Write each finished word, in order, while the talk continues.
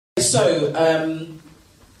so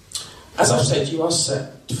as I've said, you are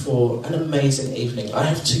set for an amazing evening. I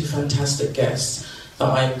have two fantastic guests that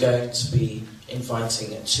I'm going to be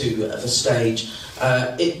inviting to the stage.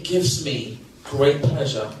 It gives me great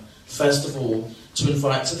pleasure, first of all, to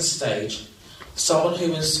invite to the stage someone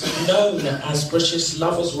who is known as British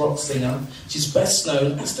Lovers Rock singer. She's best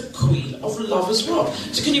known as the Queen of Lovers Rock.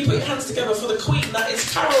 So can you put your hands together for the Queen? That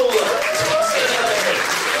is Carroll Thompson.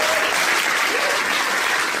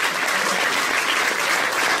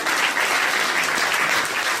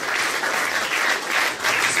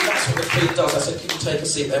 The Queen does. I said, can you take a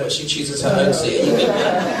seat there, but she chooses her own seat.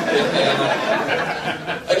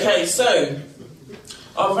 Okay, so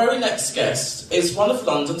our very next guest is one of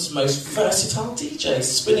London's most versatile DJs,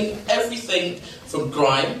 spinning everything from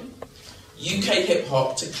grime, UK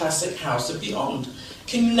hip-hop to classic house and beyond.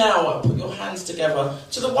 Can you now put your hands together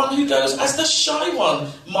to the one who goes as the shy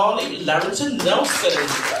one, Marley Larrington Nelson.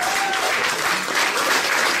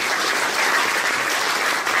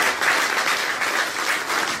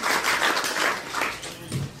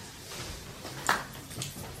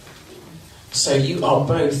 So you are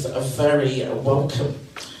both very welcome.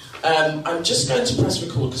 I'm just going to press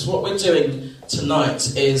record because what we're doing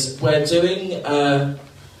tonight is we're doing an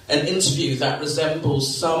interview that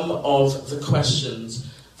resembles some of the questions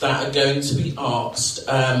that are going to be asked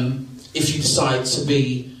if you decide to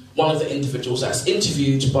be one of the individuals that's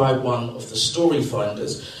interviewed by one of the story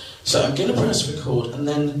finders. So I'm going to press record and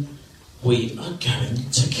then we are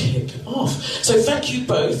going to kick off. So thank you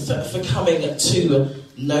both for coming to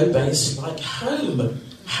No Bass Like Home.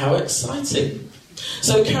 How exciting.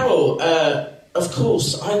 So Carroll, of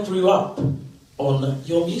course, I grew up on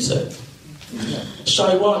your music.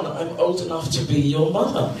 Shy One, I'm old enough to be your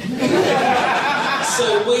mother.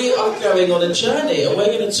 So we are going on a journey and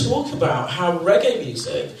we're going to talk about how reggae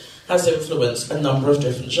music has influenced a number of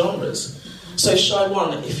different genres. So Shy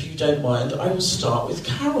One, if you don't mind, I will start with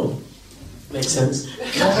Carroll. Makes sense.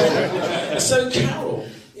 So Carroll,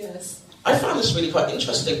 yes. I found this really quite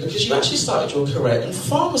interesting because you actually started your career in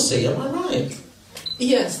pharmacy, am I right?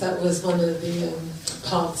 Yes, that was one of the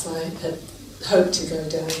paths I had hoped to go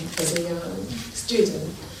down as a young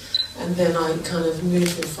student. And then I kind of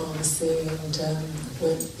moved from pharmacy and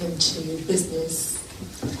went into business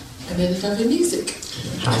and ended up in music.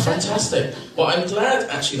 How fantastic. Well, I'm glad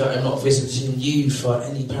actually that I'm not visiting you for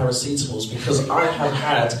any paracetamols because I have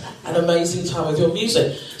had an amazing time with your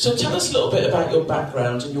music. So tell us a little bit about your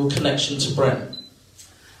background and your connection to Brent.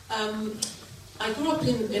 I grew up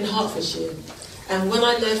in Hertfordshire, and when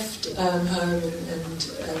I left home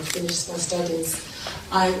and finished my studies,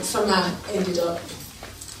 I somehow ended up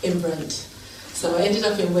in Brent. So I ended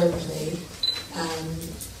up in Wembley, and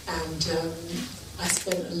I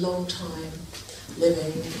spent a long time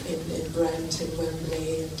living in Brent, in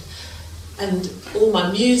Wembley, and all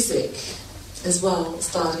my music as well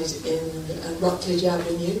started in Rutledge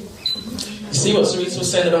Avenue. You see what Sarita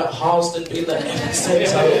was saying about Harlesden being the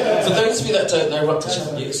epicenter? For those of you that don't know, Rutledge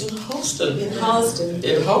Avenue is in Harlesden. In Harlesden.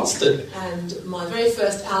 In Harlesden. And my very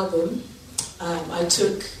first album, I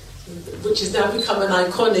took, which has now become an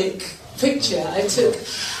iconic picture, I took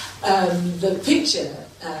the picture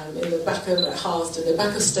in the back of Harlesden, the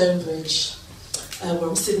back of Stonebridge, where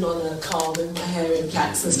I'm sitting on a car with my hair in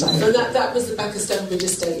plaits and stuff. And that was the back of Stonebridge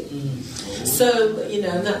estate. So,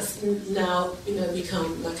 and that's now,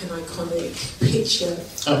 become like an iconic picture.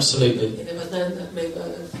 Absolutely. But then that maybe I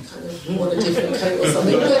kind of want a different coat or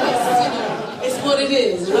something. But it's what it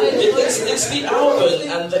is, right? It's the album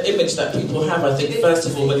and the image that people have, I think, first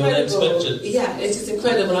of all, when your name's mentioned. Yeah, it is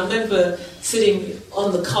incredible. I remember sitting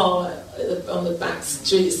on the car on the back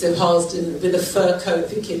streets of Harlesden with a fur coat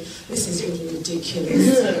thinking, this is really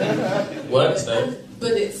ridiculous. Works though.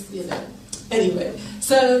 But it's, anyway.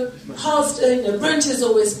 So Harlesden, Brent has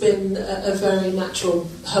always been a very natural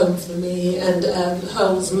home for me and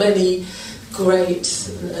holds many great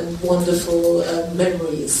and wonderful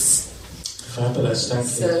memories. Fabulous, thank you.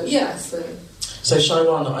 So, yeah, So Shy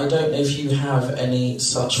One, I don't know if you have any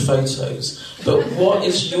such photos, but what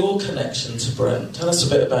is your connection to Brent? Tell us a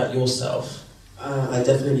bit about yourself. I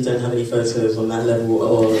definitely don't have any photos on that level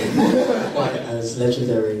or quite as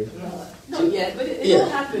legendary. Not yet, but it'll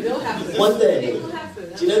happen, it'll happen. One day. It will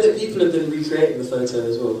happen. Do you know that people have been recreating the photo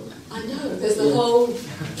as well? I know, there's a whole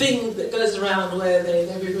thing that goes around where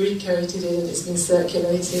they've recreated it and it's been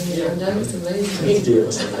circulating. Yeah. I know, it's amazing.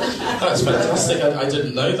 That's fantastic, I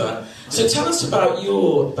didn't know that. So tell us about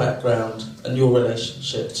your background and your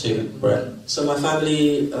relationship to Brent. So my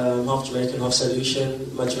family, half Jamaican, half St.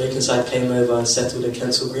 Lucian. My Jamaican side came over and settled in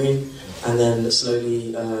Kensal Green, and then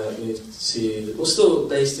slowly moved to, well, still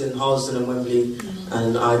based in Harlesden and Wembley,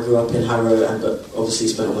 and I grew up in Harrow, but obviously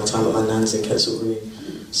spent all my time at my nan's in Kensal Green.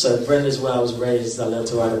 So Brent is where I was raised. I learned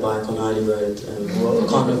to ride a bike on Highley Road,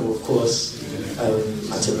 Carnival, of course.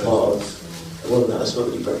 I took part of, well, no, that's not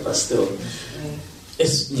really Brent, but still.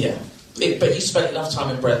 But you spent enough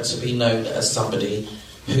time in Brent to be known as somebody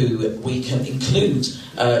who we can include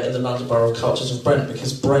in the London Borough of Cultures of Brent,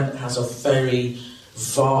 because Brent has a very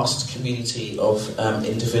vast community of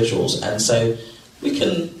individuals, and so we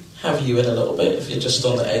can have you in a little bit if you're just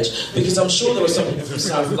on the edge, because I'm sure there were some people from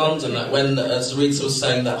South London that when Zarita was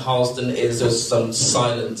saying that Harlesden there was some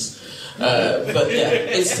silence, but yeah,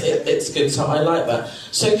 it's good, so I like that.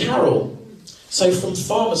 So Carroll, so from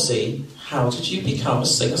pharmacy, how did you become a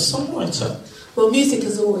singer-songwriter? Well, music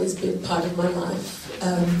has always been part of my life.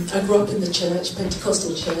 I grew up in the church,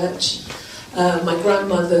 Pentecostal church. My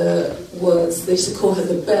grandmother they used to call her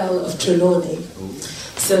the Belle of Trelawney.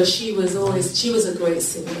 So she was a great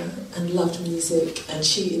singer and loved music, and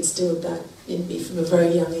she instilled that in me from a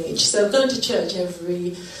very young age. So going to church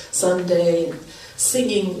every Sunday, and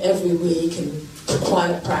singing every week, and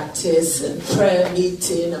quiet practice, and prayer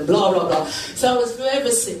meeting, and blah, blah, blah. So I was forever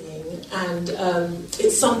singing, and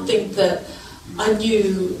it's something that I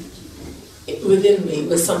knew within me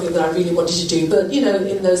was something that I really wanted to do. But, you know,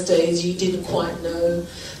 in those days, you didn't quite know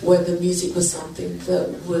whether music was something that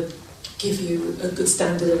would give you a good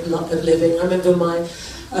standard of living. I remember my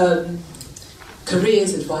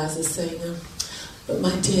careers advisor saying, but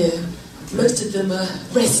my dear, most of them are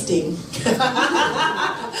resting.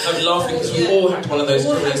 I'm laughing because we all had one of those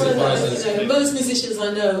careers advisors. You know, most musicians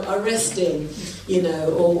I know are resting, you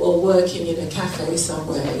know, or working in a cafe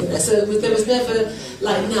somewhere, you know. So there was never,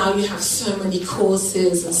 like now you have so many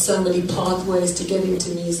courses and so many pathways to get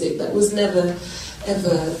into music. That was never,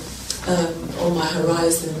 ever on my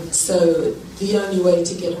horizon. So the only way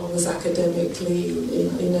to get on was academically,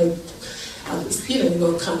 you know,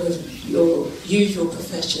 your kind of your usual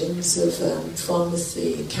professions of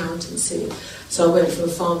pharmacy, accountancy. So I went for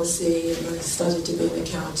pharmacy and I studied to be an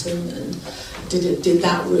accountant and did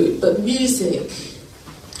that route. But music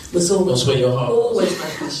was always my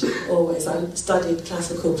passion. Always. I studied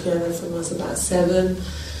classical piano from when I was about 7,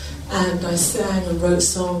 and I sang and wrote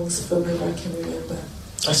songs from whenever I can remember.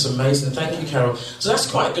 That's amazing. Thank you, Carroll. So that's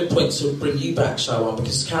quite a good point to bring you back, Shawan,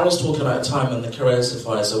 because Carroll's talking about a time when the careers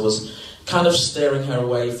advisor was kind of steering her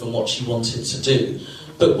away from what she wanted to do.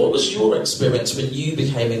 But what was your experience when you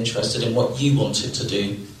became interested in what you wanted to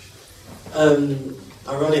do?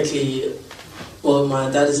 Ironically, well,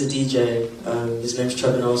 my dad is a DJ. His name's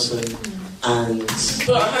Trevor Nelson, and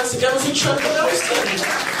put our hands together for Trevor Nelson.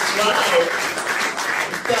 Wow.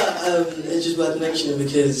 But it's just worth mentioning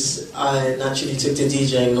because I naturally took to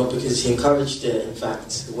DJing not because he encouraged it. In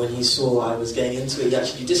fact, when he saw I was getting into it, he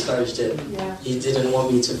actually discouraged it. Yeah. He didn't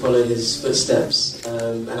want me to follow his footsteps,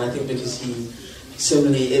 and I think because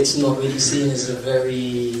similarly, it's not really seen as a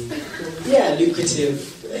very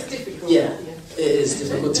lucrative. It's difficult. Yeah, it is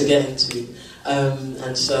difficult to get into,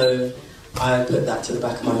 and so I put that to the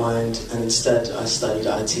back of my mind, and instead I studied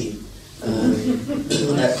IT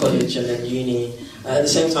at college and then uni. At the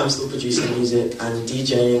same time, still producing music and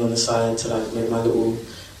DJing on the side to like make my little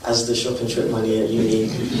as the shopping trip money at uni.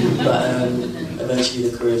 But eventually,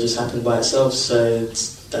 the career just happened by itself, so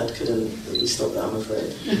Dad couldn't really stop that, I'm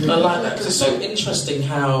afraid. I like that because it's so interesting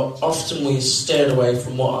how often we steer away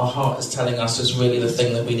from what our heart is telling us is really the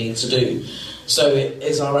thing that we need to do. So it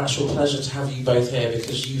is our actual pleasure to have you both here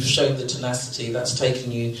because you've shown the tenacity that's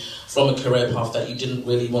taken you from a career path that you didn't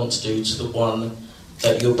really want to do to the one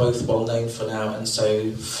that you're both well known for now, and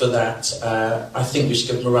so for that, I think we should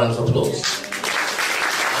give them a round of applause.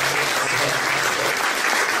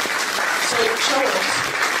 So, Charlotte,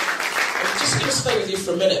 I'm just going to stay with you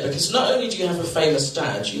for a minute because not only do you have a famous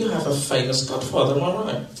dad, you have a famous godfather, am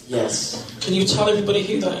I right? Yes. Can you tell everybody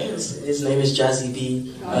who that is? His name is Jazzy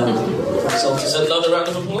B. Is another round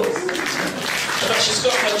of applause? She's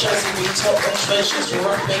got her Jazzy B top on stage, she's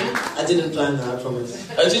rapping. I didn't plan that, I promise.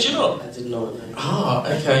 Oh, did you not? I did not, no. Ah,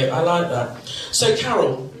 okay, I like that. So,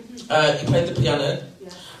 Carroll, you played the piano,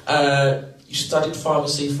 you studied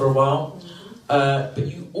pharmacy for a while, but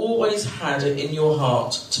you always had it in your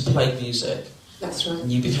heart to play music. That's right.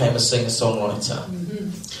 And you became a singer-songwriter.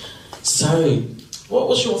 Mm-hmm. So, what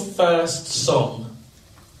was your first song?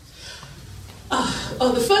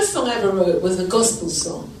 The first song I ever wrote was a gospel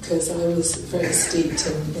song because I was very steeped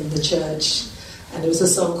in the church. and it was a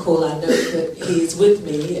song called "I Know That He Is With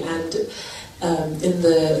Me." And in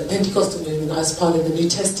the Pentecostal movement, I was part of the New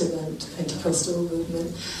Testament Pentecostal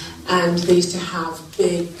movement, and they used to have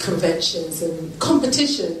big conventions and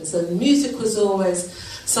competitions, and music was always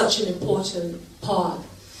such an important part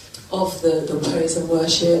of the praise and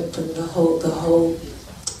worship and the whole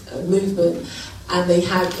movement. And they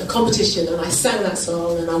had a competition, and I sang that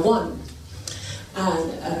song and I won.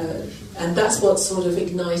 And that's what sort of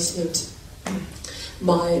ignited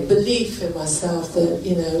my belief in myself that,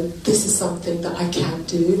 you know, this is something that I can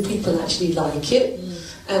do. People actually like it,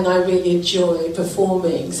 and I really enjoy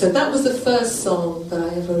performing. So that was the first song that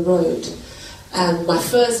I ever wrote. And my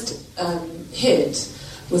first hit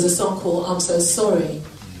was a song called "I'm So Sorry,"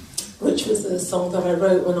 which was a song that I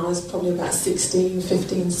wrote when I was probably about 15,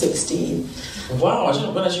 16. Wow, I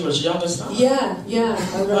didn't realise you were as young as that. Yeah,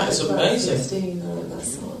 I wrote that is about amazing. 16, I wrote that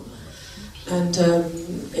song. And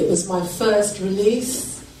it was my first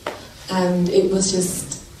release, and it was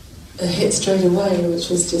just a hit straight away, which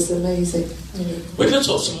was just amazing. We're going to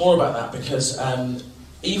talk some more about that, because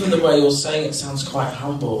even the way you're saying it sounds quite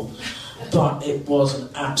humble, but it was an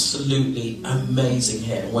absolutely amazing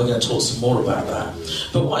hit, and we're going to talk some more about that.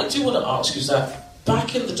 But what I do want to ask you is that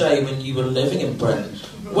back in the day when you were living in Brent,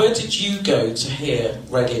 where did you go to hear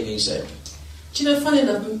reggae music? Do you know, funny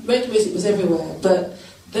enough, reggae music was everywhere, but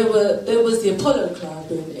there was the Apollo Club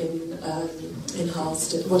in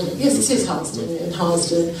Harlesden. Well, yes, it is Harlesden, in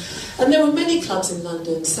Harlesden. And there were many clubs in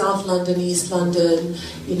London, South London, East London,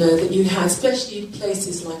 you know, that you had, especially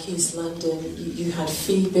places like East London, you had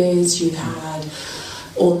Phoebe's, you had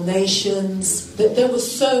All Nations. There were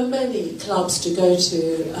so many clubs to go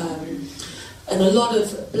to, and a lot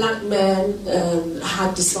of black men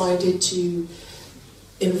had decided to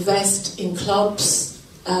invest in clubs,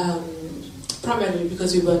 primarily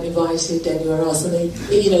because we weren't invited anywhere else, and they,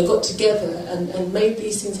 you know, got together and made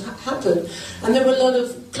these things happen. And there were a lot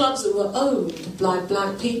of clubs that were owned by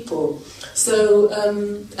black people. So,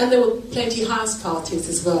 and there were plenty of house parties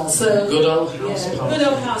as well. So good old house parties. Good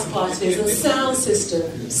old house parties and sound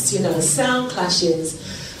systems, you know, sound clashes.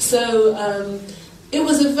 So it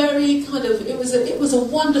was a very kind of, it was a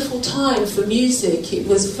wonderful time for music. It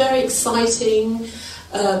was very exciting.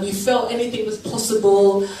 You felt anything was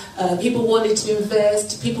possible. People wanted to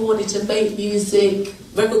invest. People wanted to make music.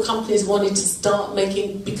 Record companies wanted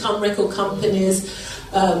to become record companies.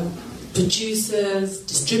 Producers,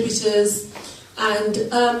 distributors, and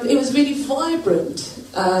it was really vibrant.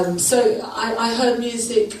 So I heard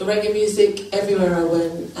music, reggae music, everywhere I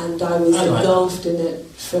went, and I was engulfed in it,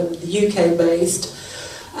 from the UK based,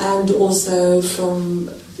 and also from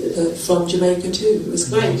Jamaica too. It was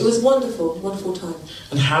great. It was wonderful, wonderful time.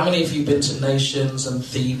 And how many of you been to Nations and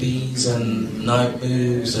Phoebe's and Night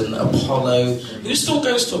Moves and Apollo? Who still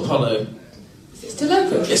goes to Apollo? Is it still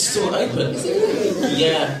open? It's still open. Is it really?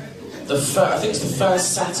 Yeah. I think it's the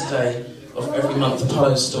first Saturday of every month.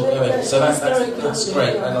 Apollo's still going. So that's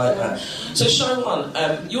great. I like that. So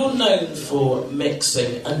Shaiwan, you're known for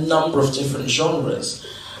mixing a number of different genres.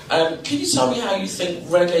 Can you tell me how you think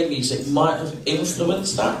reggae music might have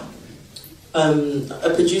influenced that? A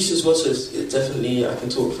producer's also definitely, I can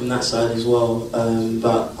talk from that side as well.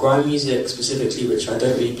 But grime music specifically, which I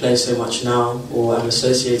don't really play so much now or I'm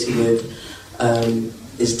associated with,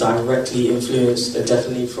 is directly influenced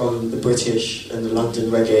definitely from the British and the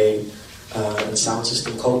London reggae and sound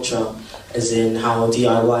system culture, as in how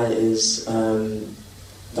DIY is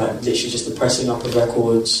like literally just the pressing up of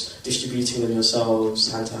records, distributing them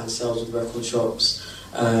yourselves, hand-to-hand sales with record shops,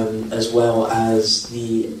 as well as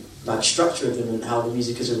the structure of them and how the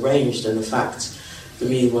music is arranged. And the fact, for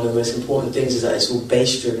me, one of the most important things is that it's all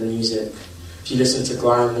bass-driven music. If you listen to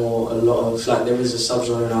grime or a lot of, there is a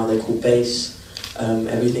subgenre now they call bass.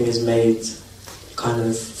 Everything is made kind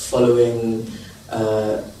of following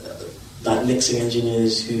mixing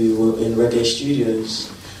engineers who were in reggae studios.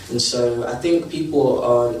 And so I think people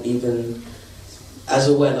aren't even as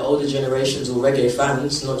aware, the older generations or reggae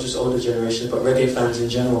fans, not just older generations, but reggae fans in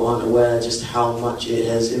general aren't aware just how much it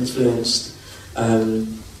has influenced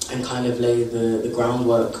and kind of laid the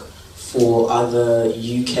groundwork for other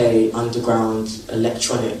UK underground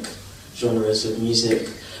electronic genres of music,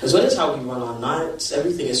 as well as how we run our nights,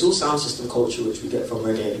 everything. It's all sound system culture which we get from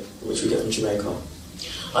reggae, which we get from Jamaica.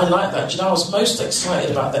 I like that. Do you know, I was most excited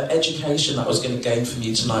about the education that I was going to gain from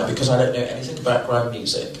you tonight, because I don't know anything about grime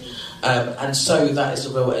music. And so that is a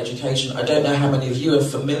real education. I don't know how many of you are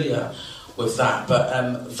familiar with that, but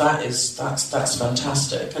that's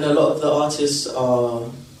fantastic. And a lot of the artists are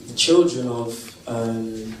the children of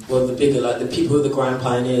the bigger, the people who are the grime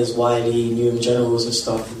pioneers, Wiley, Newham Generals and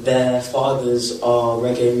stuff. Their fathers are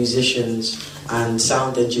reggae musicians and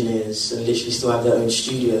sound engineers, and literally still have their own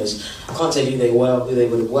studios. I can't tell you who they were, who they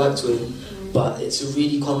would have worked with, but it's a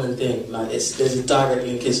really common thing. Like, there's a direct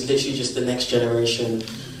link. It's literally just the next generation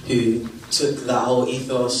who took that whole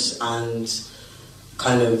ethos and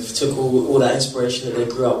kind of took all that inspiration that they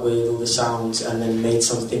grew up with, all the sounds, and then made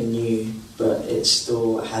something new. But it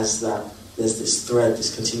still has that. There's this thread,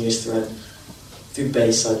 this continuous thread through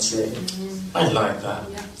bass, I'd say. I like that.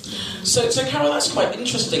 Yeah. So Carroll, that's quite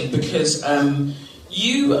interesting because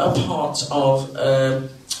you are part of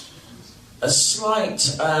a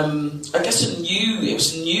slight, I guess it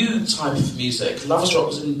was a new type of music. Lovers Rock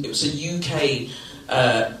was a UK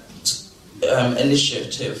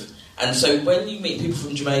initiative. And so when you meet people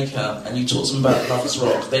from Jamaica and you talk to them about Lovers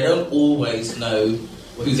Rock, they don't always know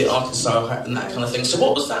who the artists are and that kind of thing. So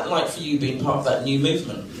what was that like for you, being part of that new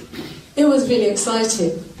movement? It was really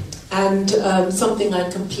exciting, and something I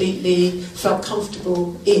completely felt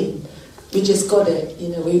comfortable in. We just got it,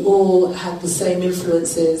 we all had the same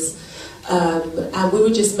influences, and we were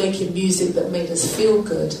just making music that made us feel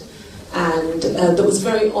good, and that was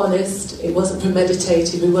very honest. It wasn't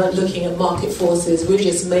premeditated. We weren't looking at market forces. We were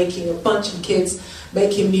just making a bunch of kids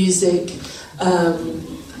making music,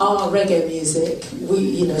 our reggae music.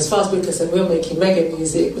 We, as far as we're concerned, we're making reggae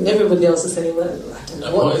music, and everybody else is saying, well, I don't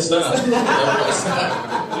know what is that? What is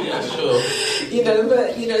that? Yeah, sure.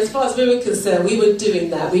 But as far as we were concerned, we were doing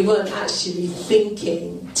that. We weren't actually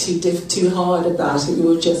thinking too hard about it. We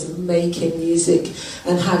were just making music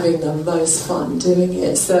and having the most fun doing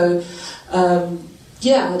it. So,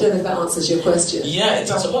 I don't know if that answers your question. Yeah, it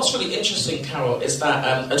does. And what's really interesting, Carroll, is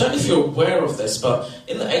that, I don't know if you're aware of this, but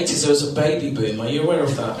in the 80s there was a baby boom. Are you aware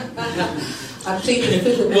of that? I'm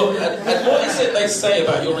thinking. Well, and what is it they say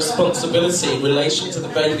about your responsibility in relation to the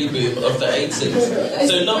baby boom of the 80s?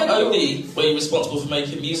 So not only were you responsible for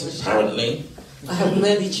making music, apparently... I have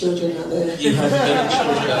many children out there. You have many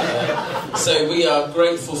children out there. So we are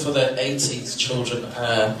grateful for the 80s children,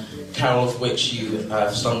 Carroll, of which you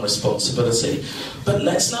have some responsibility. But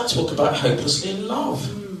let's now talk about Hopelessly in Love.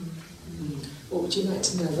 What would you like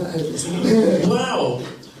to know about Hopelessly in Love? Well,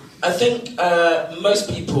 I think most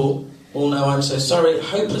people will know, I'm so sorry,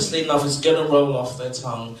 Hopelessly in Love is going to roll off their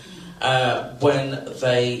tongue when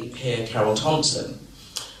they hear Carroll Thompson.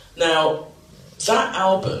 Now, that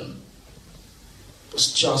album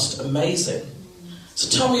was just amazing. So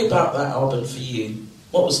tell me about that album for you.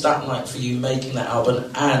 What was that like for you, making that album,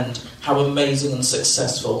 and how amazing and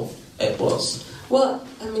successful it was? Well,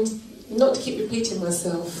 I mean, not to keep repeating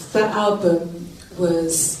myself, that album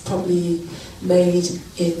was probably made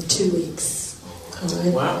in 2 weeks. All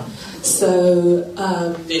right? Wow. So...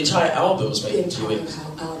 the entire album was made in 2 weeks? The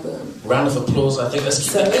entire album. Round of applause, I think. Let's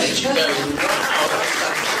keep the energy going. Wow,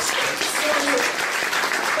 that's fantastic.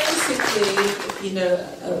 Basically,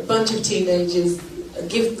 a bunch of teenagers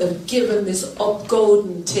given this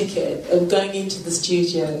golden ticket of going into the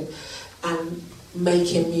studio and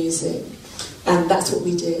making music. And that's what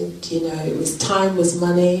we did. It was time was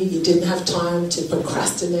money. You didn't have time to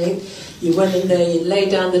procrastinate. You went in there, you lay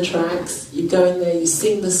down the tracks, you go in there, you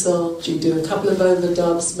sing the songs, you do a couple of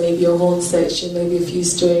overdubs, maybe a horn section, maybe a few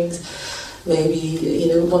strings, maybe,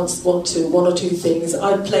 one or two things.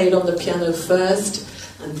 I'd play it on the piano first,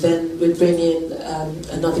 and then we'd bring in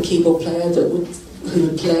another keyboard player who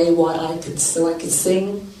would play so I could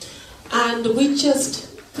sing. And we just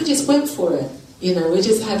went for it. We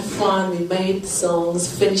just had fun. We made the songs,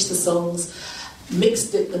 finished the songs,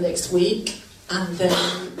 mixed it the next week, and then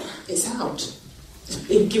it's out.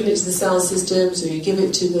 You give it to the sound systems, or you give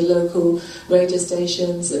it to the local radio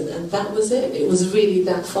stations, and that was it. It was really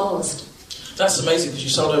that fast. That's amazing, because you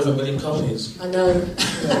sold over 1 million copies. I know.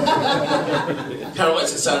 Carroll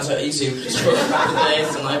makes it sound so easy. Just put it back in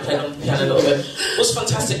this, and I played on the piano a little bit. What's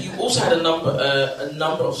fantastic, you also had a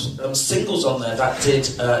number of singles on there that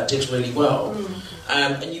did really well.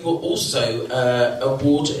 And you were also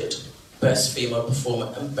awarded Best Female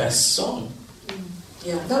Performer and Best Song.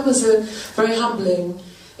 Yeah, that was a very humbling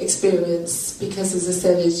experience, because, as I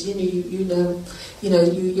said,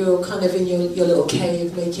 you're kind of in your little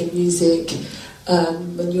cave making music,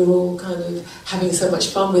 and you're all kind of having so much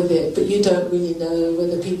fun with it, but you don't really know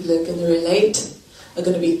whether people are going to relate, are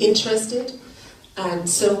going to be interested. And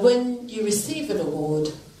so when you receive an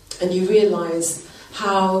award and you realise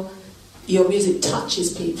how your music touches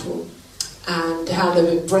people and how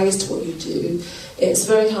they've embraced what you do, it's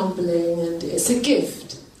very humbling, and it's a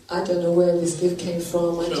gift. I don't know where this gift came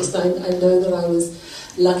from. I know that I was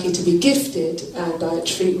lucky to be gifted, and I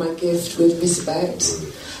treat my gift with respect,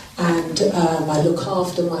 and I look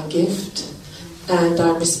after my gift, and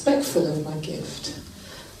I'm respectful of my gift.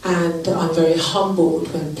 And I'm very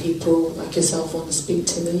humbled when people like yourself want to speak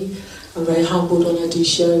to me. I'm very humbled when I do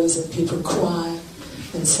shows and people cry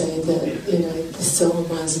and say that, you know, this song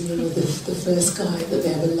reminds them of the first guy that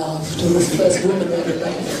they ever loved, or the first woman they ever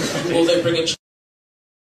loved. Or they bring a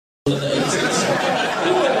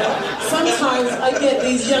Sometimes I get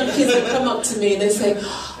these young kids that come up to me and they say,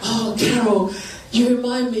 "Oh, Carol, you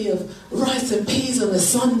remind me of rice and peas on a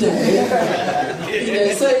Sunday." You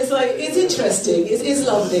know, so it's like, it's interesting, it's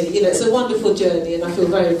lovely, you know, it's a wonderful journey, and I feel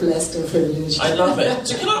very blessed and privileged. I love it.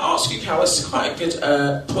 So can I ask you, Carol, it's quite a good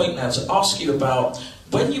point now to ask you about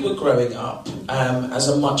when you were growing up as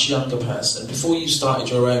a much younger person, before you started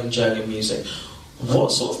your own journey of music,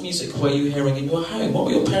 what sort of music were you hearing in your home? What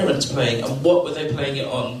were your parents playing, and what were they playing it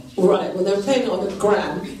on? Right, well, they were playing it on a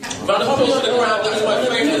gram. Round of applause for the gram, that's my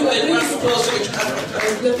favourite thing. Round of applause for the gram.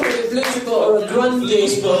 They're probably a blues spot or a grundy or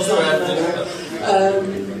something like that.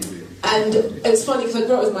 And it's funny because I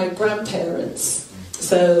grew up with my grandparents.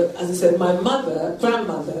 So, as I said, my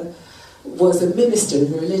grandmother, was a minister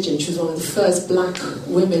of religion. She was one of the first black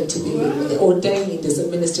women to be ordained as a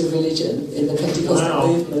minister of religion in the Pentecostal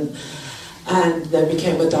movement. And then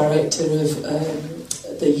became a director of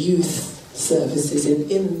the youth services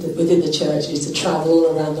within the church. She used to travel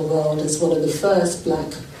all around the world as one of the first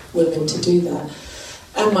black women to do that.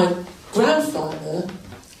 And my grandfather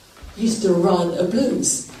used to run a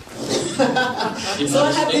blues. So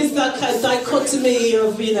I had this kind of dichotomy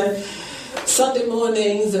of, you know, Sunday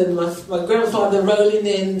mornings and my grandfather rolling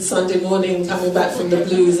in Sunday morning coming back from the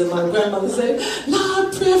blues, and my grandmother saying,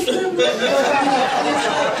 "Lord, pray for him."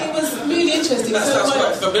 It was really interesting. That sounds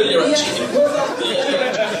quite familiar, actually.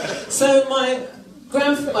 Yeah. So my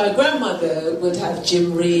grandmother would have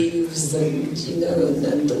Jim Reeves and, you know,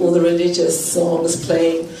 and all the religious songs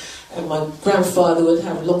playing, and my grandfather would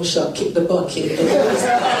have Long Shot, Kick the Bucket.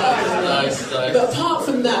 Nice. But apart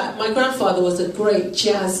from that, my grandfather was a great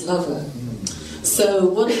jazz lover. So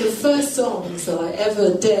one of the first songs that I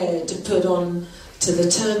ever dared to put on to the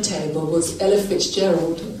turntable was Ella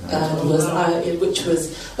Fitzgerald, which was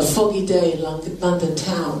A Foggy Day in London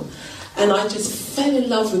Town. And I just fell in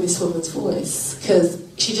love with this woman's voice because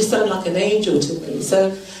she just sounded like an angel to me.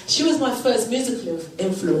 So she was my first musical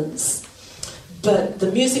influence. But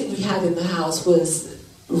the music we had in the house was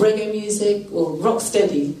reggae music, or rock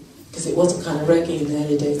steady, because it wasn't kind of reggae in the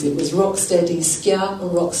early days. It was rock steady, ska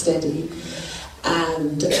and rock steady,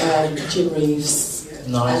 and Jim Reeves,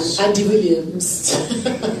 nice, and Andy Williams.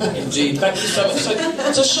 Indeed, thank you so much.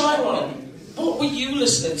 So Chiron, what were you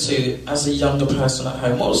listening to as a younger person at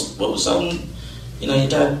home? What was you know, your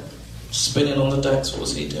dad spinning on the decks? What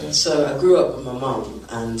was he doing? So I grew up with my mum,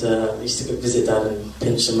 and I used to go visit dad and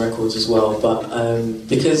pinch some records as well. But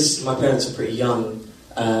because my parents were pretty young,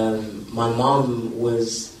 my mum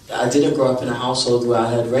I didn't grow up in a household where I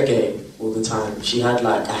heard reggae all the time. She had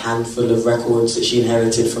like a handful of records that she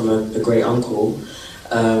inherited from a great uncle.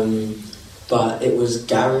 But it was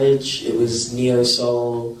garage, it was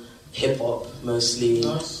neo-soul, hip-hop mostly.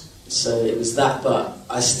 Nice. So it was that, but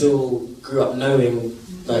I still grew up knowing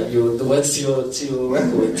like the words to your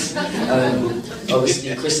records.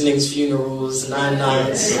 Obviously, christenings, funerals, 9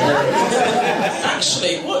 nights.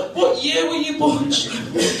 Actually, what year were you born?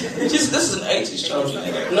 This is an 80s child, you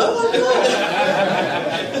know? No,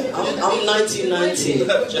 I'm 1990.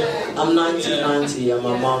 I'm 1990, and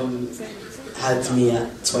my mum had me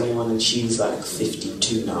at 21, and she's like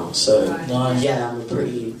 52 now. So yeah, I'm a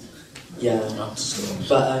pretty. Yeah,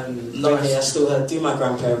 but I still do my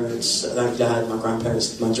grandparents. Thankfully, I had my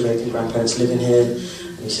Jamaican grandparents living here.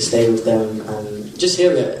 I used to stay with them and just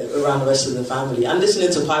hear it around the rest of the family. And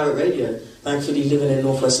listening to pirate radio. Thankfully, living in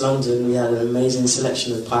northwest London, we had an amazing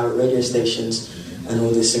selection of pirate radio stations and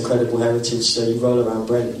all this incredible heritage. So you roll around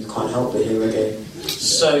Brent, you can't help but hear reggae.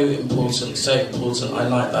 So important. I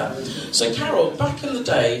like that. So, Carol, back in the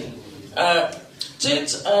day, did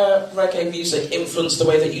reggae music influence the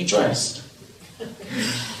way that you dressed?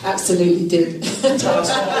 Absolutely did. Tell us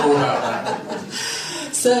more about that.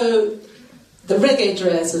 So, the reggae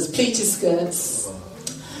dress was pleated skirts,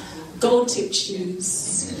 gold-tipped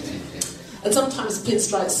shoes, and sometimes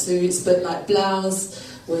pinstripe suits, but like blouse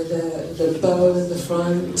with the bow in the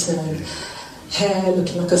front, and hair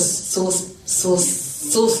looking like a saucer.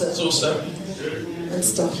 And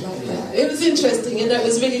stuff like that. It was interesting, and it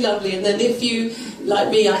was really lovely. And then if you, like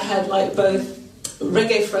me, I had like both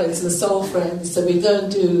reggae friends and soul friends, so we'd go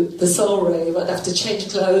and do the soul rave. I'd have to change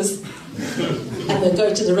clothes and then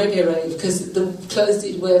go to the reggae rave, because the clothes that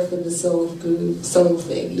you'd wear for the soul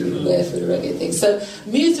thing, you would wear for the reggae thing. So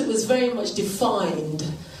music was very much defined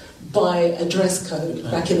by a dress code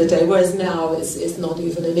back in the day, whereas now it's not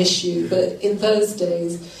even an issue. But in those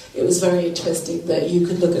days, it was very interesting that you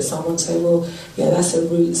could look at someone and say, well, yeah, that's a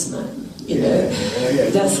roots man.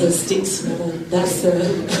 That's a sticks man. That's a,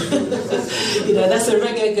 that's a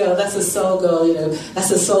reggae girl. That's a soul girl.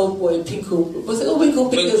 That's a soul boy. Pinkle, was it all Winkle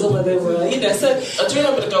Pinkers or whatever? So I do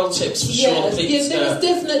remember the gold tips for sure. Yeah, there was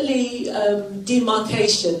definitely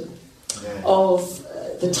demarcation of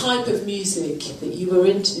the type of music that you were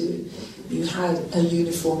into. You had a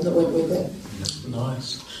uniform that went with it.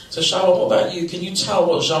 Nice. So, Charlotte, what about you? Can you tell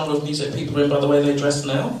what genre of music people are in by the way they dress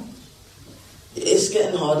now? It's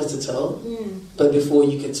getting harder to tell, but before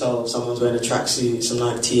you could tell if someone's wearing a tracksuit, some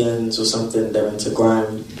Nike TNs or something, they're into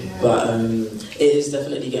grime. But it is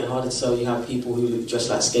definitely getting harder to tell. You have people who dress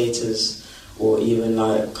like skaters, or even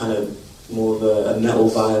like kind of more of a metal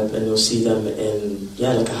vibe, and you'll see them in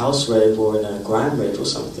like a house rave or in a grime rave or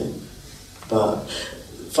something. But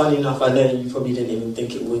funny enough, I know you probably didn't even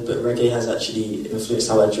think it would, but reggae has actually influenced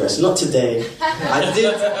how I dress. Not today.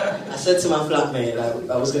 I said to my flatmate,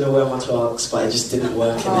 I was going to wear my Clarks, but it just didn't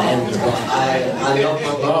work in the end. But I love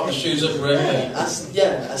my Clarks shoes of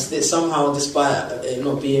reggae. Somehow, despite it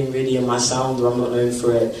not being really in my sound, or I'm not known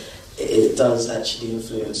for it, it does actually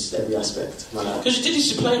influence every aspect of my life. Because you did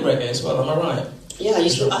used to play reggae as well, am I right? Yeah, I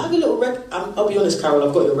have a little record. I'll be honest, Carol,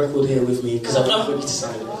 I've got your record here with me because I've been ready to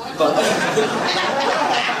sign it. But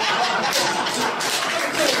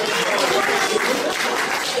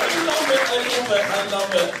I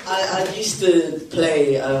love it. I used to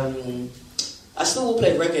play. I still will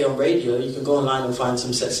play reggae on radio. You can go online and find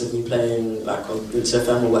some sets of me playing, like on Roots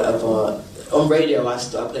FM or whatever. On radio, I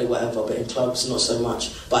play whatever, but in clubs, not so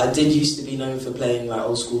much. But I did used to be known for playing like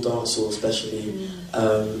old school dancehall, especially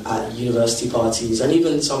at university parties, and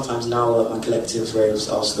even sometimes now at my collectives raves,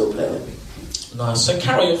 I'll still play it. Nice. So,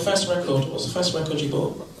 Carol, your first record, what was the first record you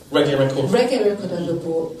bought? Reggae record? Reggae record I ever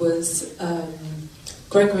bought was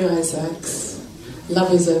Gregory Isaacs'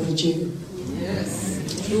 Love Is Overdue. Yes.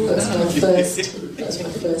 That's my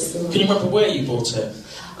first song. Can you remember where you bought it?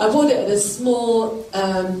 I bought it at a small,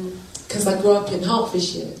 because I grew up in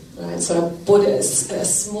Hertfordshire, right? So I bought it at a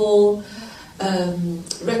small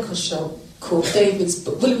record shop called David's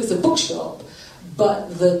Book. Well, it was a bookshop,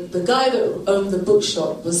 but the guy that owned the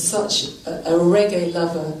bookshop was such a reggae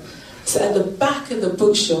lover. So at the back of the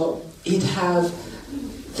bookshop, he'd have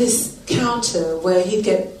this counter where he'd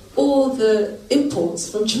get all the imports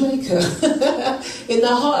from Jamaica. In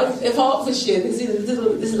the heart of Hertfordshire, this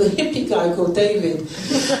little hippie guy called David.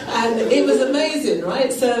 And it was amazing,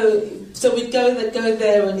 right? So we'd go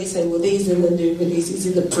there and he'd say, well, these are the new releases,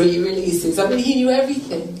 these are the pre-releases. I mean, he knew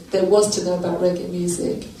everything there was to know about reggae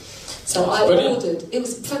music. So I ordered. It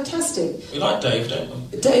was fantastic. We like Dave,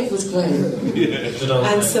 don't we? Dave was great.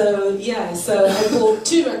 And so I bought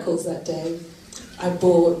 2 records that day. I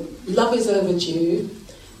bought Love Is Overdue,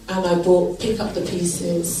 and I bought Pick Up the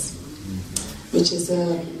Pieces, which is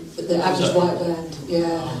the Average White Band.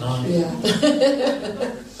 Yeah. Oh, nice.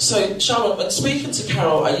 Yeah. So, Charlotte, when speaking to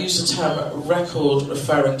Carol, I use the term record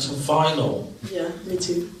referring to vinyl. Yeah, me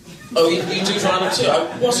too. Oh, you do vinyl too?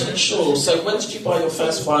 I wasn't sure. So when did you buy your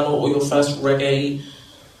first vinyl or your first reggae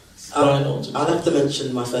vinyl? I'll have to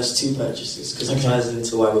mention my first 2 purchases because it ties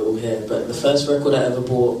into why we're all here. But the first record I ever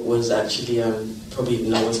bought was actually, probably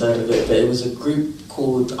no one's heard of it, but it was a group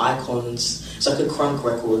called Icons. It's like a crunk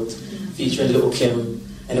record featuring Little Kim,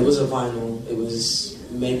 and it was a vinyl. It was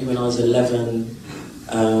maybe when I was 11.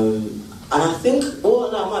 And I think, I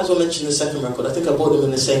might as well mention the second record. I think I bought them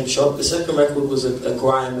in the same shop. The second record was a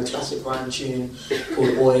classic grime tune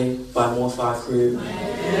called Oi by Morfire Crew.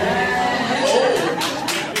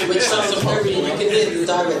 Which sounds very, you can hear the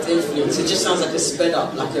direct influence. It just sounds like a sped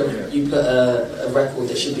up, like you put a record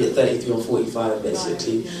that should be at 33 or 45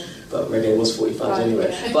 basically. But reggae was 45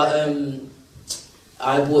 anyway. But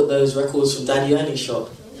I bought those records from Daddy Ernie's shop.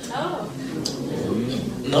 Oh.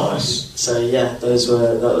 Nice. So yeah, those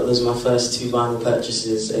were my first 2 vinyl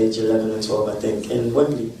purchases, age 11 and 12, I think, in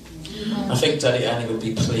Wembley. I think Daddy Annie would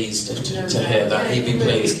be pleased to hear that. He'd be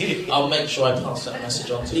pleased. I'll make sure I pass that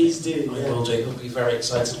message on to him. Please do. I will do. He'll be very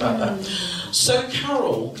excited about that. So,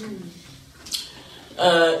 Carol,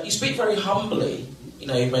 you speak very humbly. You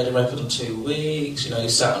know, you've made a record in 2 weeks. You know, you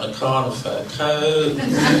sat on a car in a fur coat.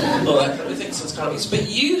 All that kind of thing since kind of. But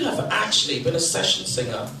you have actually been a session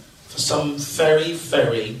singer for some very,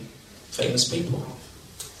 very famous people.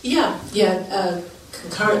 Yeah.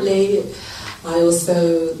 Concurrently, I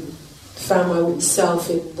also found myself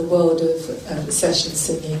in the world of session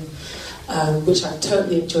singing, which I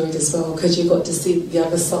totally enjoyed as well, because you got to see the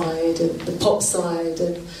other side and the pop side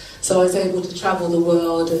and So I was able to travel the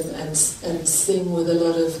world and sing with a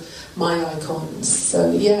lot of my icons.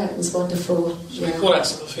 So yeah, it was wonderful. Should we call out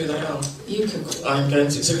some of who they are? You can call. I'm going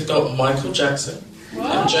to. So we've got Michael Jackson,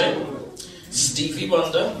 MJ, Stevie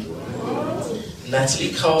Wonder,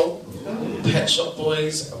 Natalie Cole, Pet Shop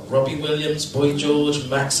Boys, Robbie Williams, Boy George,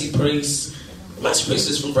 Maxi Priest. Maxi Priest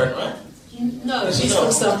is from Brent, right? No, he's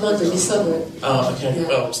from South London, he's Southern. Oh, okay. Yeah.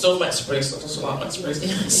 Well, still Maxi Priest. I also like Maxi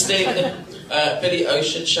Priest. Sting, Billy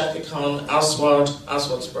Ocean, Shaka Khan,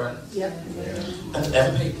 Aswad's Brent. Yeah. And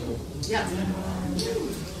M People. Yeah.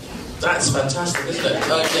 That's fantastic, isn't it?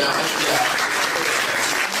 Yeah.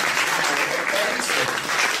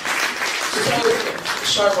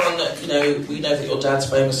 Sharon, you know, we know that your dad's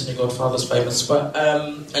famous and your godfather's famous, but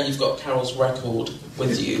and you've got Carroll's record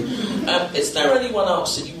with you. Is there anyone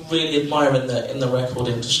else that you really admire in the record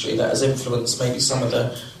industry that has influenced maybe some of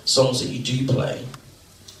the songs that you do play?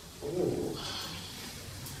 Ooh.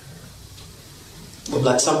 Well,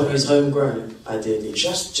 like someone who's homegrown, ideally.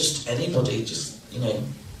 Just anybody, you know.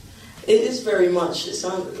 It is very much. It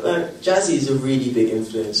sounds like Jazzy is a really big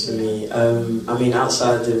influence for me. I mean,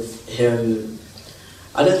 outside of him,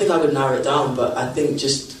 I don't think I would narrow it down, but I think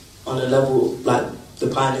just on a level like the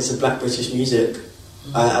pioneers of Black British music,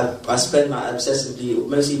 I spend like obsessively.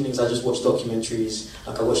 Most evenings I just watch documentaries.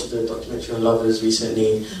 Like I watched the documentary on Lovers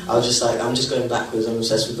recently. I was just like, I'm just going backwards. I'm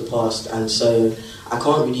obsessed with the past, and so I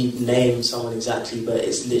can't really name someone exactly, but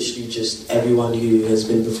it's literally just everyone who has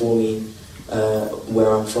been before me, where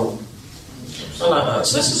I'm from. I like that.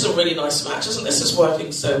 So this is a really nice match, isn't this? It's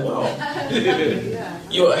working so well.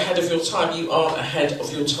 You're ahead of your time. You are ahead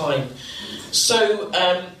of your time. So,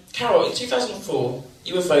 Carroll, in 2004,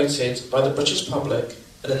 you were voted by the British public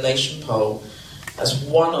in a nation poll as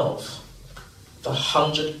one of the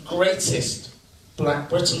 100 greatest Black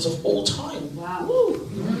Britons of all time. Wow.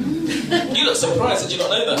 You look surprised. Did you not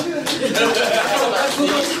know that? You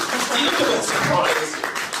look a bit surprised.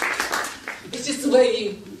 It's just the way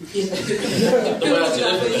you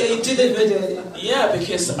delivered it. Yeah,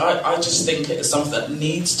 because I just think it's something that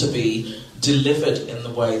needs to be delivered in the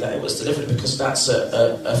way that it was delivered, because that's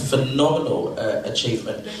a phenomenal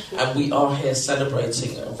achievement, and we are here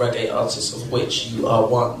celebrating reggae artists, of which you are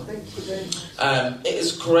one. Thank you very much. It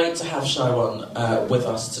is great to have Sharon with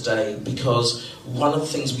us today, because one of the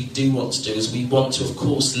things we do want to do is we want to, of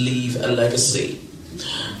course, leave a legacy.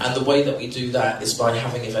 And the way that we do that is by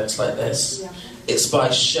having events like this. Yeah. It's by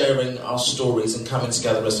sharing our stories and coming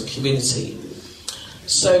together as a community.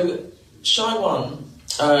 So, Sharon,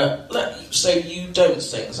 so you don't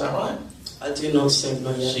sing, is that right? I do not sing,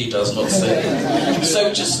 not yet. She does not sing.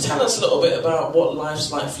 So just tell us a little bit about what life's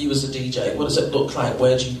like for you as a DJ. What does it look like?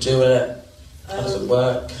 Where do you do it? How does it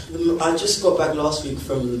work? I just got back last week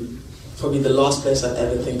from probably the last place I'd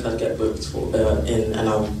ever think I'd get booked in, and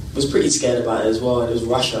I was pretty scared about it as well. It was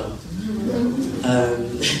Russia.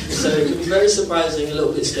 So it can be very surprising, a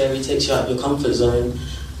little bit scary, takes you out of your comfort zone,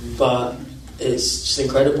 but it's just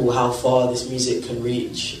incredible how far this music can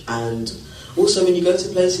reach. And also when you go to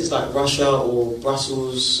places like Russia or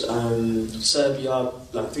Brussels, Serbia,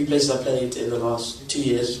 like 3 places I played in the last 2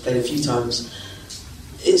 years, played a few times,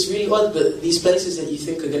 it's really odd, but these places that you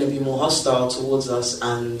think are going to be more hostile towards us,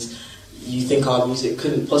 and you think our music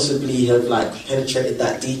couldn't possibly have like penetrated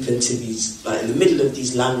that deep into these, like in the middle of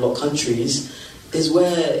these landlocked countries, is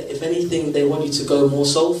where, if anything, they want you to go more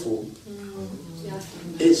soulful.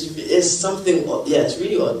 It's something, yeah, it's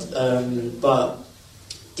really odd. But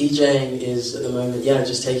DJing is at the moment,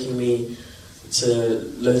 just taking me to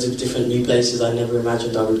loads of different new places I never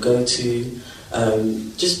imagined I would go to.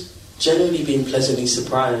 Just generally being pleasantly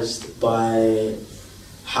surprised by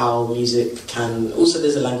how music can... Also,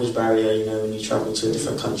 there's a language barrier, you know, when you travel to a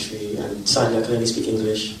different country, and sadly I can only speak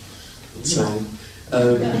English and slang.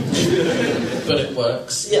 But it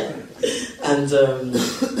works. Yeah. And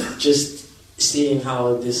just seeing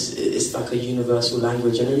how this is like a universal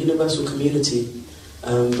language and a universal community.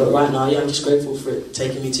 But right now, I'm just grateful for it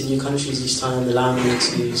taking me to new countries each time, allowing me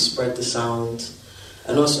to spread the sound.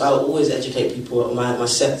 And also, I'll always educate people. My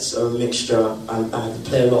sets are a mixture. I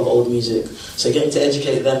play a lot of old music. So getting to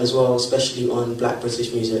educate them as well, especially on Black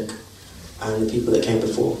British music and the people that came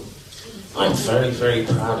before. I'm very, very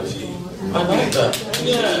proud of you. I like that.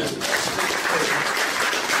 Yeah.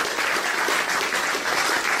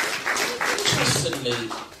 Interestingly,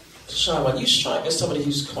 Sharon, you strike me as somebody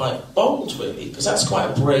who's quite bold, really, because that's quite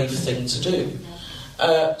a brave thing to do.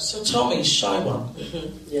 So tell me, Sharon.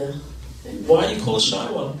 Yeah. Why are you called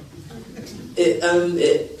Sharon?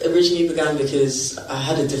 It originally began because I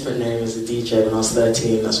had a different name as a DJ when I was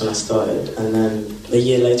 13. That's when I started, and then a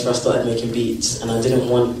year later I started making beats, and I didn't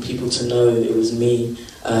want people to know it was me.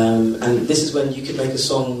 And this is when you could make a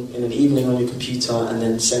song in an evening on your computer and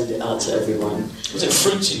then send it out to everyone. Was it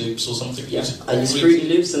Fruity Loops or something? Yeah, I use Fruity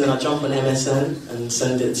Loops, and then I jump on MSN and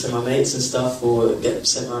send it to my mates and stuff, or get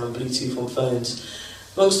sent around on Bluetooth on phones.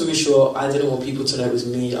 Long story short, I didn't want people to know it was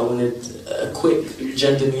me. I wanted a quick,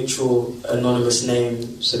 gender-neutral, anonymous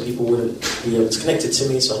name so people wouldn't be able to connect it to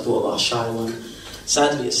me, so I thought about Shy One.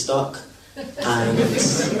 Sadly, it stuck, and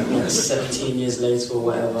 17 years later or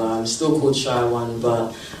whatever, I'm still called Shy One,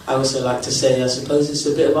 but I also like to say, I suppose it's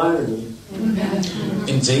a bit of irony.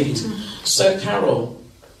 Indeed. So, Carroll,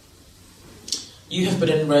 you have been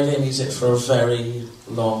in reggae music for a very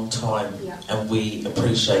long time, and we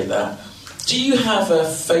appreciate that. Do you have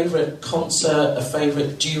a favourite concert, a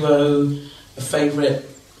favourite duo, a favourite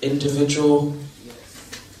individual?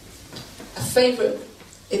 A favourite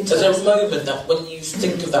Is there a moment that when you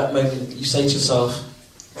think of that moment, you say to yourself,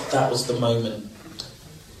 that was the moment?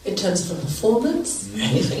 In terms of a performance?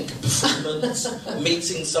 Anything, performance,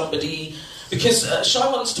 meeting somebody. Because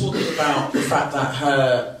Shy One's talking about the fact that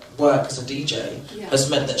her work as a DJ has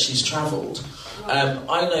meant that she's travelled.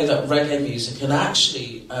 I know that reggae music, and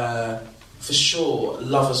actually, for sure,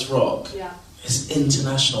 Lovers Rock is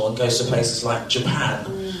international and goes to places like Japan.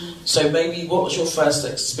 So maybe, what was your first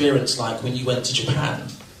experience like when you went to Japan?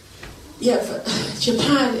 Yeah,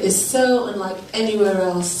 Japan is so unlike anywhere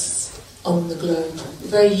else on the globe.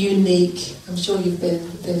 Very unique. I'm sure you've been.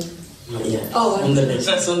 Yeah. Oh, on the list.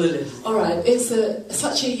 That's on the list. All right. It's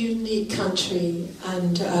such a unique country,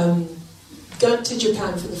 and going to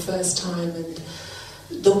Japan for the first time, and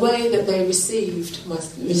the way that they received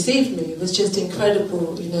me was just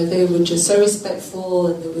incredible. You know, they were just so respectful,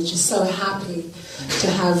 and they were just so happy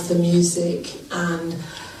to have the music, and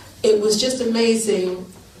it was just amazing,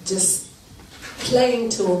 just playing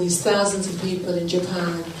to all these thousands of people in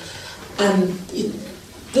Japan, and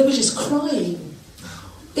they were just crying.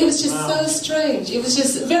 It was just so strange. It was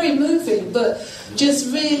just very moving, but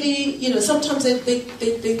just really, you know, sometimes they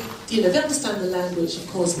understand the language, of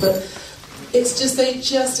course, but it's just,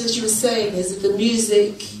 as you were saying, is that the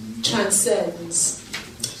music transcends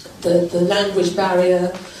the language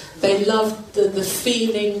barrier. They loved the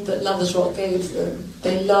feeling that Lovers Rock gave them.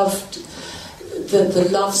 They loved the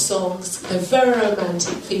love songs. They're very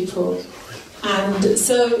romantic people. And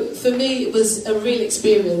so for me it was a real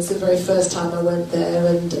experience the very first time I went there,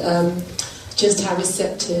 and just how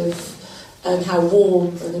receptive and how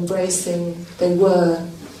warm and embracing they were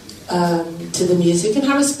to the music, and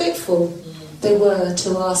how respectful they were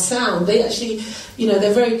to our sound. They actually, you know,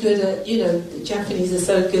 they're very good at, you know, the Japanese are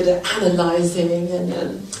so good at analysing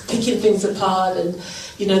and picking things apart, and,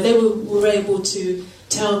 you know, they were able to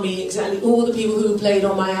tell me exactly all the people who played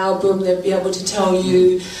on my album. They'd be able to tell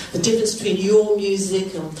you the difference between your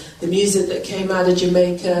music and the music that came out of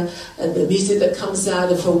Jamaica, and the music that comes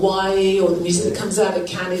out of Hawaii, or the music that comes out of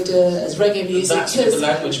Canada as reggae music. That's the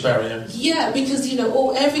language barrier. Yeah, because, you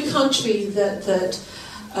know, every country that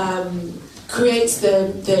creates their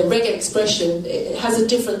reggae expression, it has a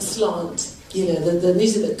different slant. You know, the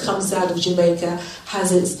music that comes out of Jamaica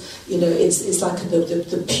has its, you know, it's like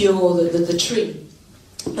the pure, the tree.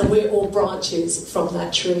 And we're all branches from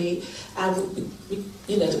that tree, and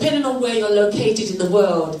you know, depending on where you're located in the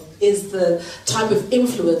world, is the type of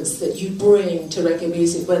influence that you bring to reggae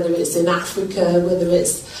music. Whether it's in Africa, whether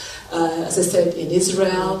it's, as I said, in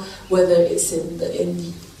Israel, whether it's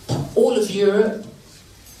in all of Europe,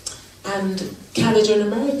 and Canada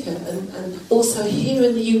and America, and also here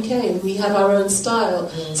in the UK, we have our own style.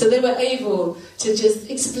 So they were able to just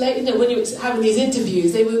explain, you know, when you were having these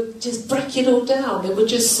interviews, they would just break it all down. They were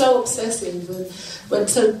just so obsessive and went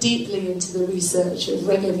so deeply into the research of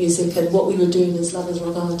reggae music and what we were doing as Lovers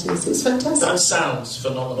Rock artists. It was fantastic. That sounds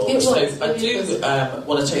phenomenal. It was, so it I do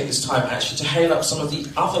want to take this time actually to hail up some of the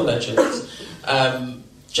other legends.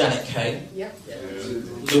 Janet Kay,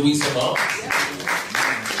 Louisa Mark,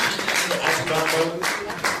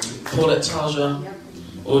 Paulette Taja,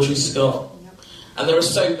 Audrey Scott, and there are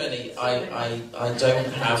so many. I don't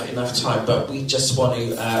have enough time, but we just want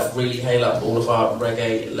to really hail up all of our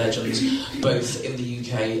reggae legends, both in the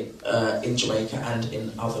UK, in Jamaica, and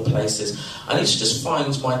in other places. I need to just find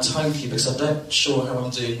my time cue because I'm not sure how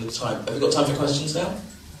I'm doing with time. Have we got time for questions now?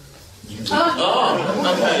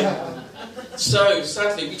 Oh, okay. So,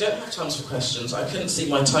 sadly, we don't have time for questions. I couldn't see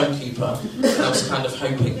my timekeeper, and I was kind of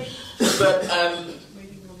hoping. But, how are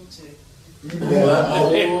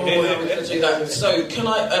we going to do that? So, can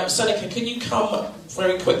I, Seneca, can you come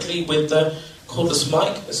very quickly with the cordless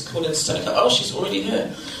mic is called in to take her. Oh, she's already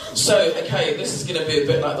here. So, okay, this is going to be a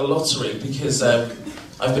bit like the lottery because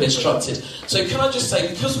I've been instructed. So can I just say,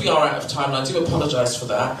 because we are out of time, and I do apologise for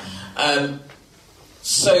that,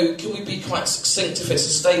 so can we be quite succinct if it's a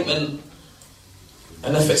statement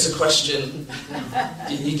and if it's a question?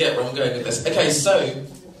 You get where I'm going with this. Okay, so...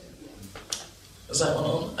 Is that one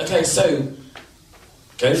on? Okay, so...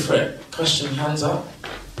 Go for it. Question, hands up.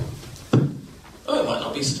 Oh, it might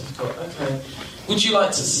not be so difficult. Okay. Would you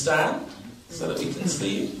like to stand so that we can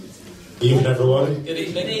see you? Evening, everyone. Good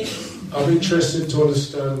evening. I'm interested to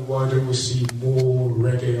understand why don't we see more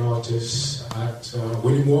reggae artists at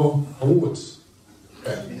winning more awards.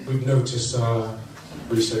 We've noticed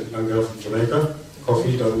recent young girl from Jamaica,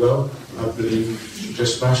 Coffee, done well. I believe she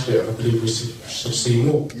just smashed it. I believe we should see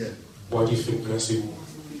more. Yeah. Why do you think we're going to see more?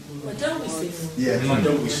 Why don't we see more? Yeah, why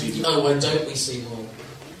don't we see more? Oh, why don't we see more?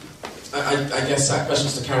 I guess that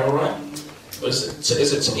question's to Carroll, right? Or is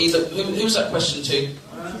it to either... Who's that question to?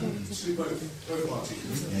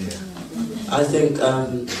 I think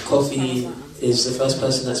Coffee is the first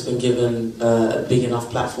person that's been given a big enough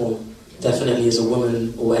platform, definitely as a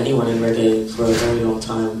woman or anyone in reggae, for a very long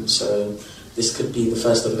time. So this could be the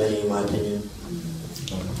first of many, in my opinion.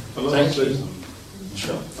 Thank you.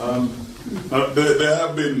 Sure. There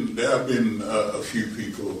have been a few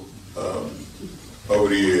people over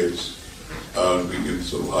the years being given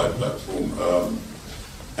sort of high platform,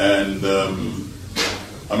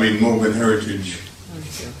 I mean Morgan Heritage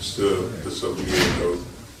several years ago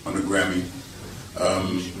on a Grammy.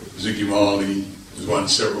 Ziggy Marley has won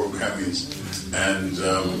several Grammys, and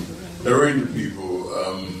there are range of people,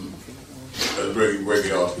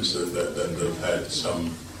 reggae artists that have had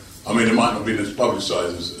some. I mean, it might not have been as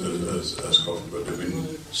publicised as Coffee, but there have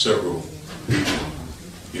been several people,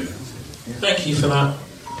 you know. Thank you for that.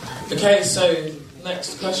 Okay, so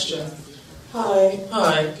next question. Hi.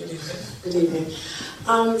 Hi, good evening. Good evening.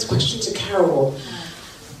 It's a question to Carroll.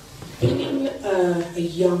 Being a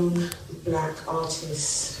young black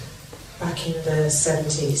artist back in the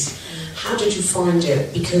 70s, how did you find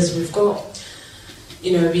it? Because we've got,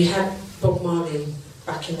 we had Bob Marley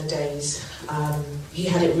back in the days. He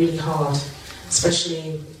had it really hard,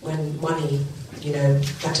 especially when money,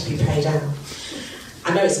 had to be paid out.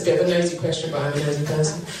 I know it's a bit of a nosy question, but I'm a nosy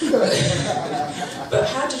person. But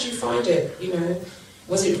how did you find it?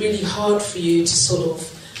 Was it really hard for you to sort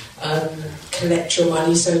of collect your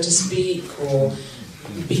money, so to speak, or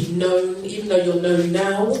be known, even though you're known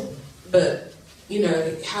now? But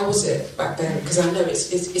how was it back then? Because I know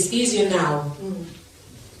it's easier now.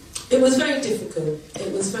 It was very difficult.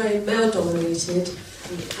 It was very male-dominated,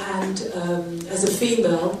 and as a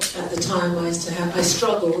female at the time, I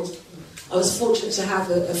struggled. I was fortunate to have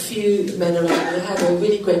a few men around. I had a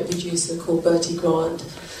really great producer called Bertie Grant,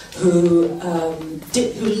 who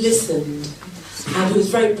listened and who was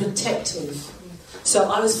very protective. So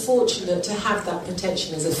I was fortunate to have that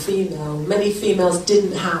protection as a female. Many females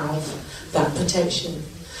didn't have that protection.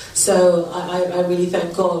 So I really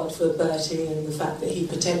thank God for Bertie and the fact that he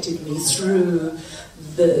protected me through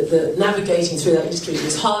the navigating through that industry. It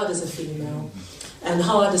was hard as a female. And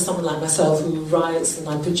hard as someone like myself who writes and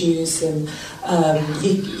I produce, and I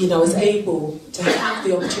was able to have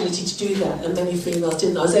the opportunity to do that, and many females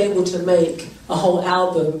didn't. I was able to make a whole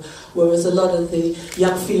album, whereas a lot of the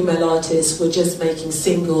young female artists were just making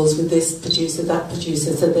singles with this producer, that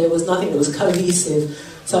producer, so there was nothing that was cohesive.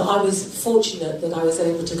 So I was fortunate that I was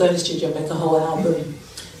able to go to the studio and make a whole album.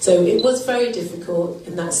 So it was very difficult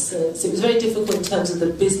in that sense. It was very difficult in terms of the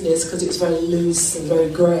business because it was very loose and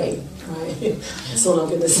very grey. Right, that's all I'm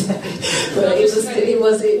going to say. But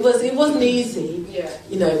it wasn't easy. Yeah.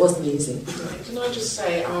 It wasn't easy. Can I just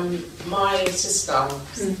say, my sister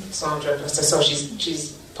Sandra, so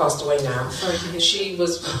she's passed away now. She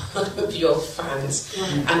was one of your fans,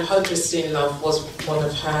 and Hopeless in Love was one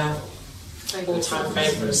of her all-time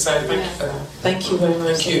favourites. So thank you for that. Thank you very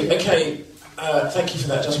much. Thank you. Okay, thank you for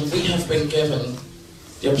that, Jasmine. We have been given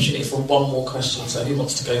the opportunity for one more question, so who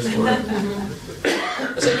wants to go for it?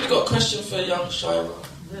 Has anybody got a question for young Shira?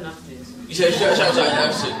 You said Shira,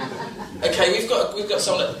 no? Okay, we've got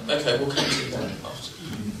someone. Okay, we'll come to you then after.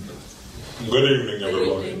 Good evening,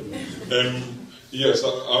 everyone. Yes, I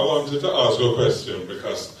wanted to ask a question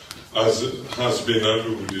because, as has been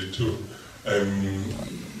alluded to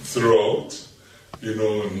throughout,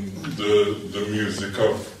 the music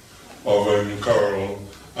of Carroll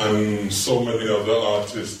and so many other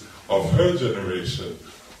artists of her generation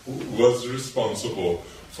was responsible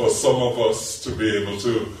for some of us to be able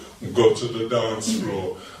to go to the dance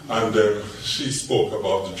floor. And she spoke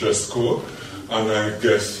about the dress code, and I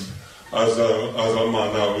guess as a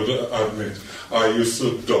man, I would admit, I used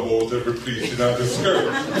to dub out every pleating at the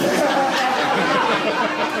skirt.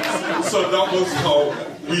 So that was how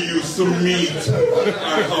we used to meet,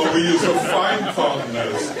 and how we used to find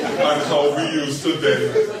partners, and how we used to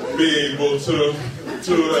then be able to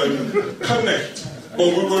connect. But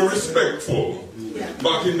we were respectful.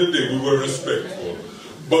 Back in the day, we were respectful.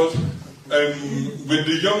 But with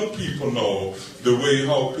the young people now, the way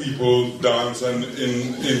how people dance and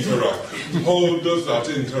interact, how does that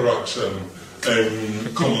interaction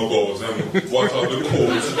come about, and what are the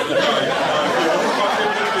codes? Back in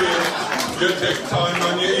the day, you take time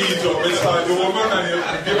and you eat up beside the woman and you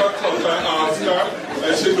give her a cut and ask her,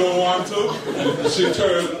 and she don't want to, she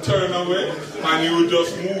turn away, and you would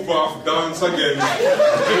just move off, dance again,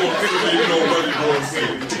 hopefully nobody goes see.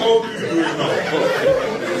 How do you do it now?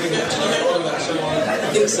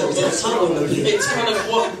 I think so. It's kind of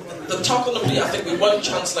what the talk on the beat. I think we won't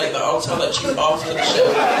translate that. I'll tell that to you after the show.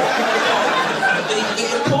 The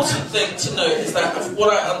important thing to note is that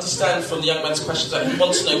what I understand from the young man's questions, that he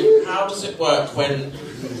wants to know, how does it work when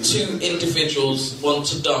two individuals want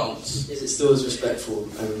to dance? Is it still as respectful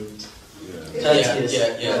and courteous?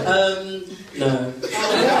 No.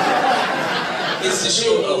 It's a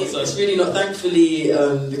short answer. It's really not. Thankfully,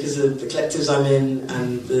 because of the collectives I'm in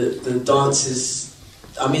and the dances,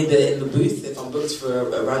 I'm either in the booth if I'm booked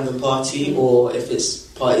for a random party, or if it's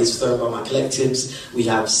parties thrown by my collectives, we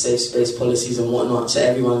have safe space policies and whatnot, so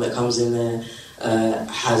everyone that comes in there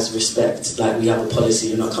has respect. Like, we have a policy,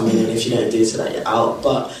 you're not coming in if you don't do it, so that you're out.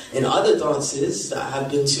 But in other dances that I have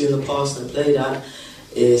been to in the past and played at,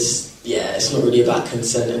 it's not really about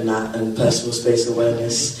consent and that, and personal space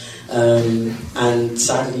awareness. And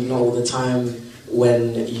sadly, not all the time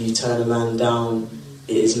when you turn a man down,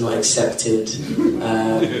 it is not accepted,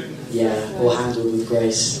 or handled with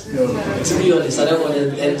grace. To be honest, I don't want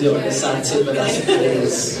to end it on a sad tip, but that's what it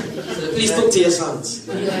is. So please talk to your sons.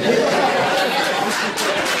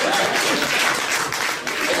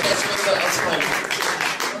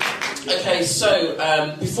 Okay,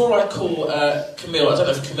 so before I call Camille, I don't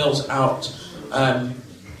know if Camille's out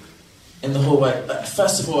in the hallway, but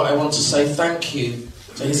first of all, I want to say thank you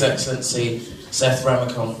to His Excellency Seth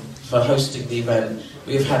Ramacon for hosting the event.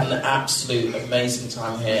 We have had an absolute amazing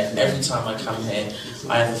time here. Every time I come here,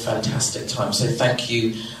 I have a fantastic time. So thank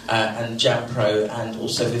you, and Jampro, and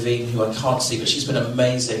also Vivine, who I can't see, but she's been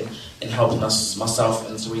amazing in helping us, myself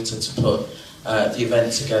and Zarita, to put the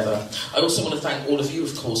event together. I also want to thank all of you,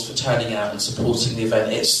 of course, for turning out and supporting the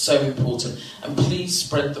event. It's so important. And please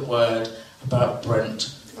spread the word about Brent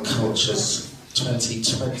Cultures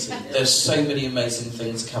 2020. There's so many amazing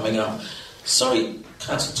things coming up. Sorry,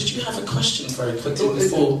 Council, did you have a question very quickly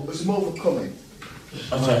before? It was more of a comment.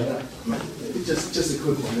 Okay. Just a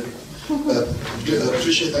quick one.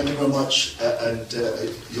 Patricia, thank you very much, and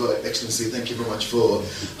Your Excellency, thank you very much for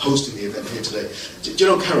hosting the event here today. Do you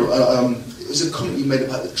know, Carol, it was a comment you made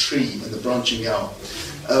about the tree and the branching out,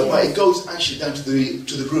 but it goes actually down to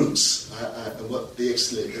the roots, and what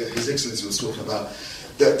His Excellency was talking about.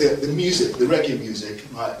 The music, the reggae music,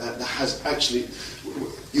 right, that has actually,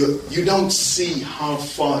 you don't see how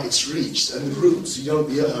far it's reached, and the roots, you don't,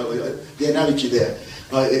 the analogy there,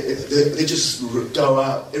 right, they just go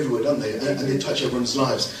out everywhere, don't they, and they touch everyone's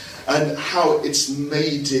lives, and how it's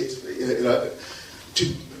made it,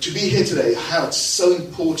 to be here today, how it's so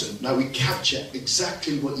important. Now we capture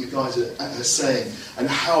exactly what you guys are saying, and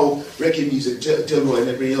how reggae music, Delroy and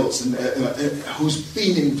everybody else, and who's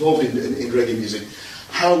been involved in reggae music,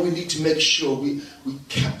 how we need to make sure we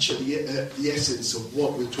capture the essence of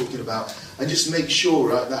what we're talking about, and just make sure,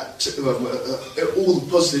 right, that all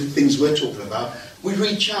the positive things we're talking about, we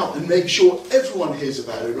reach out and make sure everyone hears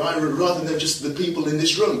about it, right, rather than just the people in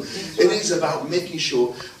this room. It is about making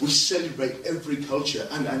sure we celebrate every culture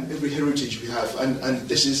and every heritage we have, and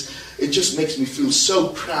this is, it just makes me feel so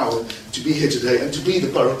proud to be here today, and to be the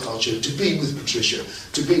Borough Culture, to be with Patricia,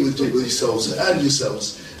 to be with yourselves and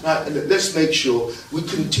yourselves. Let's make sure we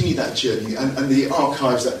continue that journey, and the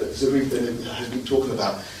archives that Zarita has been talking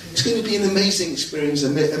about. It's going to be an amazing experience,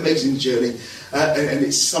 an amazing journey, and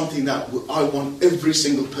it's something that I want every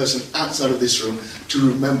single person outside of this room to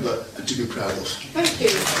remember and to be proud of. Thank you.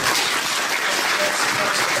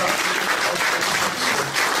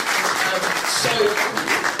 So,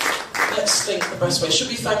 let's think the best way. Should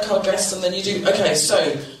we thank our guests and then you do? Okay,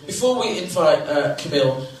 so before we invite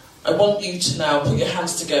Camille, I want you to now put your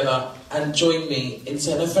hands together and join me in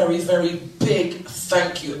saying a very, very big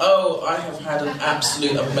thank you. Oh, I have had an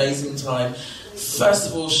absolute amazing time. First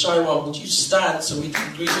of all, Shaiwan, would you stand so we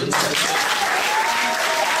can greet you and say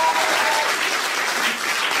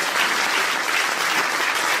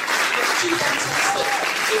absolutely fantastic.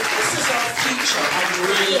 If this is our future, I'm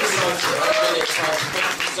really excited.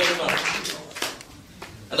 Thank you so much.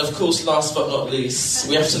 And of course, last but not least,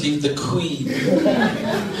 we have to leave the Queen.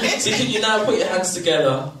 So can you now put your hands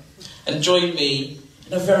together and join me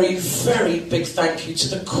in a very, very big thank you to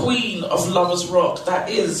the Queen of Lovers Rock, that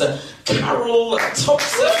is Carroll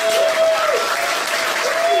Thompson.